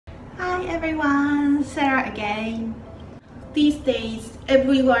Hi everyone, Sarah again. These days,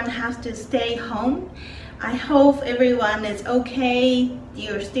 everyone has to stay home. I hope everyone is okay.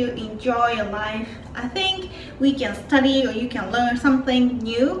 You still enjoy your life. I think we can study or you can learn something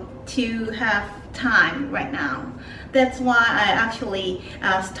new to have time right now. That's why I actually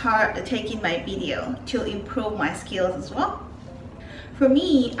start taking my video to improve my skills as well. For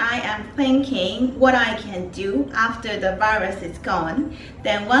me, I am thinking what I can do after the virus is gone.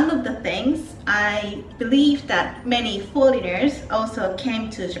 Then one of the things, I believe that many foreigners also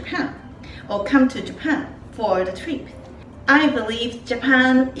came to Japan or come to Japan for the trip. I believe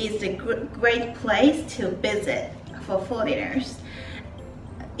Japan is a great place to visit for foreigners.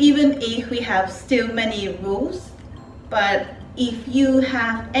 Even if we have still many rules, but if you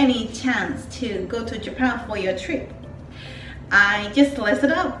have any chance to go to Japan for your trip, I just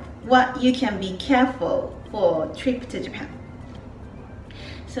listed up what you can be careful for trip to Japan.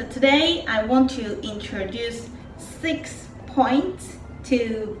 So today I want to introduce 6 points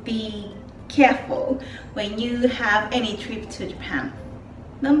to be careful when you have any trip to Japan.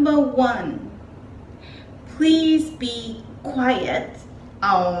 Number 1, please be quiet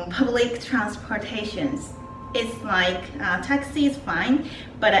on public transportations. It's like taxi is fine,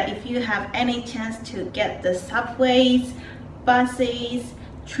 but if you have any chance to get the subways, buses,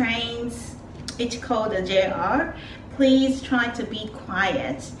 trains, it's called the JR, please try to be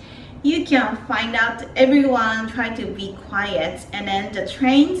quiet. You can find out everyone try to be quiet, and then the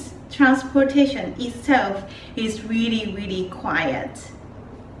trains, transportation itself is really quiet.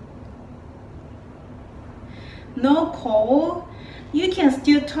 No call. You can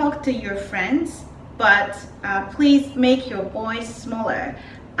still talk to your friends, but please make your voice smaller.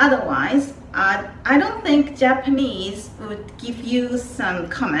 Otherwise, I don't think Japanese would give you some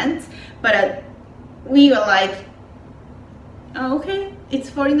comments, but we were like, oh, okay, it's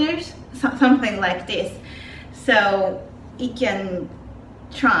foreigners, something like this. So you can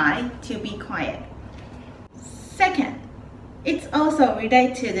try to be quiet. Second, it's also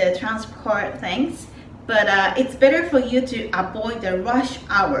related to the transport things, but it's better for you to avoid the rush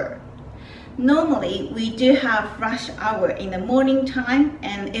hour. Normally, we do have rush hour in the morning time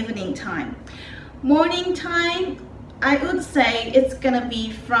and evening time. Morning time, I would say it's gonna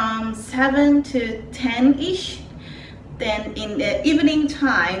be from 7 to 10-ish. Then in the evening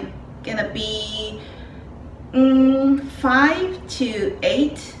time, gonna be 5 to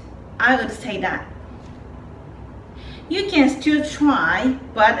 8. I would say that. You can still try,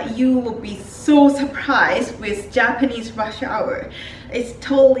 but you will be so surprised with Japanese rush hour. It's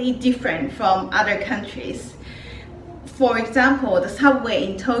totally different from other countries. For example, the subway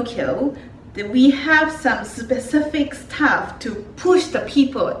in Tokyo, we have some specific stuff to push the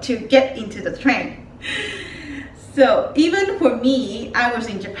people to get into the train. So even for me, I was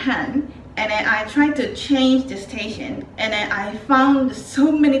in Japan, and then I tried to change the station, and then I found so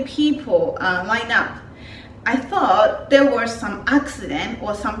many people line up. I thought there was some accident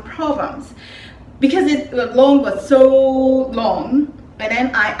or some problems because the line was so long. And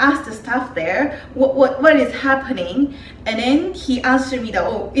then I asked the staff there, what is happening? And then he answered me that,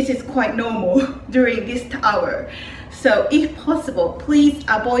 oh, it is quite normal during this hour. So if possible, please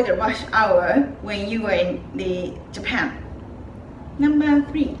avoid the rush hour when you are in Japan. Number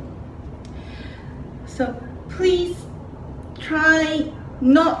 3. So please try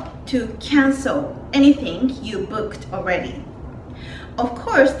not to cancel anything you booked already. Of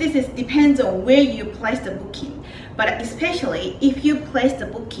course, this depends on where you place the booking, but especially if you place the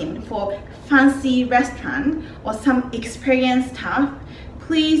booking for fancy restaurant or some experienced staff,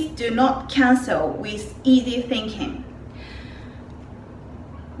 please do not cancel with easy thinking.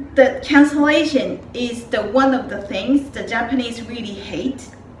 The cancellation is one of the things the Japanese really hate,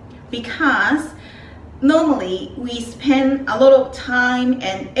 because normally we spend a lot of time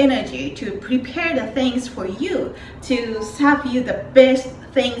and energy to prepare the things for you to serve you the best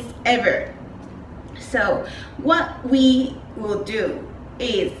things ever. So what we will do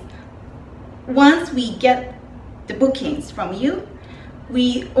is, once we get the bookings from you,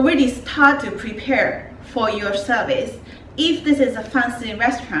 we already start to prepare for your service. If this is a fancy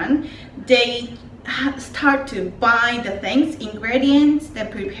restaurant, they start to buy the things, ingredients, they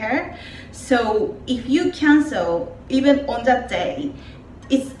prepare. So if you cancel, even on that day,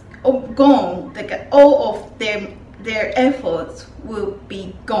 it's gone. Like all of their efforts will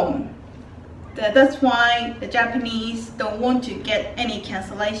be gone. That's why the Japanese don't want to get any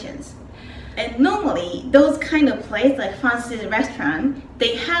cancellations. And normally, those kind of places like fancy restaurant,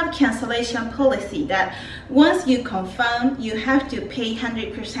 they have cancellation policy that once you confirm, you have to pay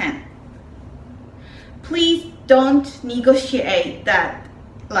 100%. Please don't negotiate that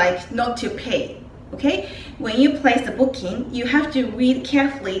like not to pay. Okay, when you place the booking, you have to read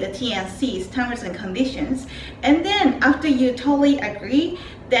carefully the T&C's terms and conditions, and then after you totally agree,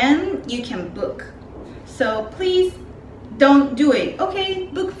 then you can book. So please don't do it. Okay,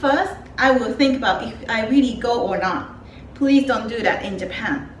 book first. I will think about if I really go or not. Please don't do that in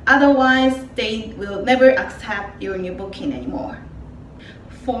Japan. Otherwise, they will never accept your new booking anymore.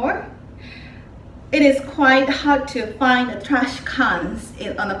 4. It is quite hard to find the trash cans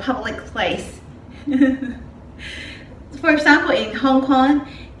on a public place. For example, in Hong Kong,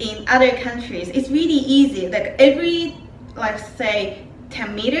 in other countries, it's really easy. Like every, let's say,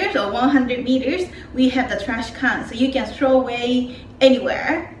 10 meters or 100 meters, we have the trash can, so you can throw away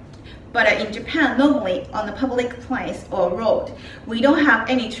anywhere. But in Japan, normally on a public place or road, we don't have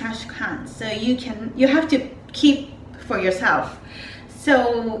any trash cans, so you have to keep for yourself.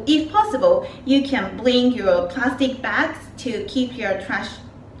 So if possible, you can bring your plastic bags to keep your trash.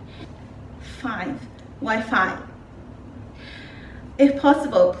 5. Wi-Fi. If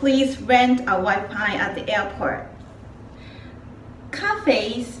possible, please rent a Wi-Fi at the airport.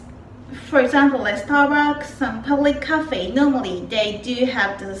 Cafes, for example, like Starbucks, some public cafe, normally they do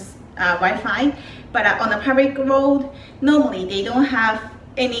have this Wi-Fi, but on a public road, normally they don't have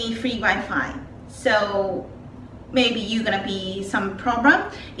any free Wi-Fi. So maybe you're gonna be some problem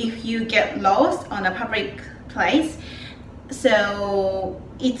if you get lost on a public place. So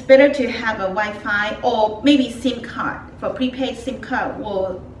it's better to have a Wi-Fi or maybe SIM card. For prepaid SIM card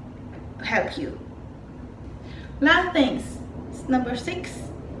will help you. Last things, number 6.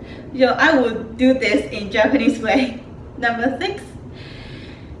 I will do this in Japanese way. Number 6.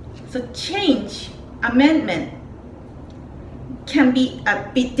 So change, amendment can be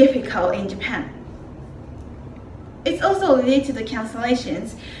a bit difficult in Japan. It's also related to the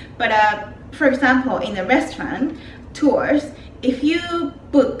cancellations, but for example, in a restaurant, tours, if you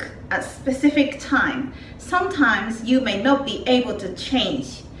book a specific time, sometimes you may not be able to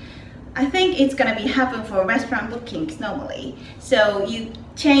change. I think it's gonna be happen for restaurant bookings normally. So you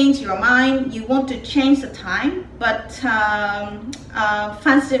change your mind, you want to change the time, but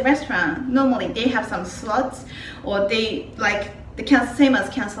fancy restaurant, normally they have some slots, or they like the same as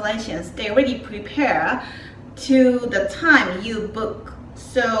cancellations, they already prepare to the time you book.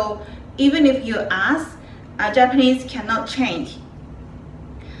 So even if you ask, Japanese cannot change.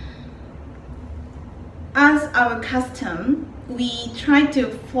 As our custom, we try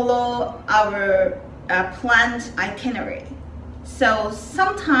to follow our planned itinerary. So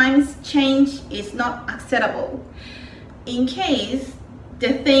sometimes change is not acceptable. In case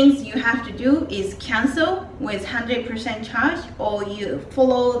the things you have to do is cancel with 100% charge, or you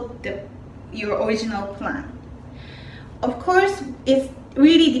follow your original plan. Of course, it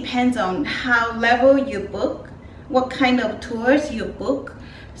really depends on how level you book, what kind of tours you book.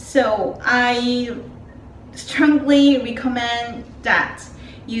 So I strongly recommend that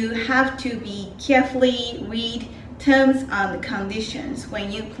you have to be carefully read terms and conditions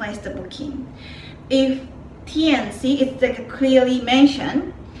when you place the booking. If T&C is like clearly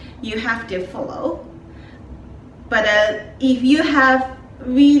mentioned, you have to follow. But if you have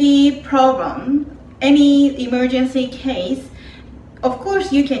really problem, any emergency case, of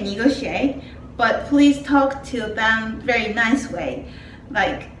course you can negotiate, but please talk to them very nice way.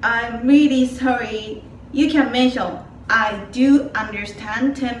 Like, I'm really sorry. You can mention, I do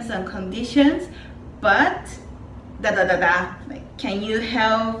understand terms and conditions, but like, can you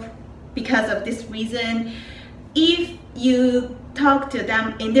help because of this reason? If you talk to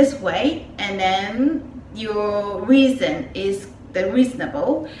them in this way, and then your reason is the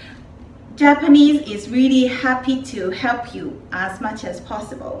reasonable, Japanese is really happy to help you as much as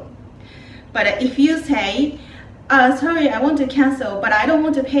possible. But if you say, sorry, I want to cancel, but I don't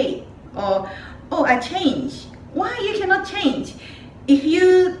want to pay, or oh, I change. Why you cannot change? If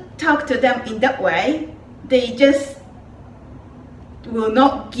you talk to them in that way, they just will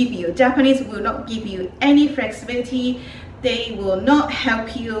not give you, Japanese will not give you any flexibility. They will not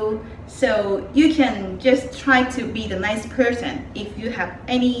help you. So you can just try to be the nice person if you have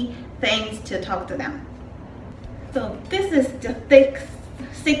any things to talk to them. So this is the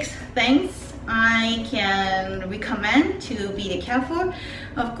 6 things I can recommend to be careful.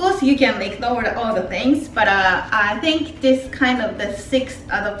 Of course, you can ignore all the things, but I think this kind of the 6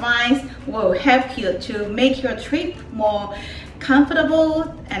 advice will help you to make your trip more comfortable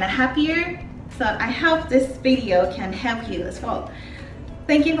and happier. So I hope this video can help you as well.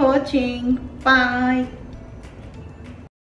 Thank you for watching. Bye.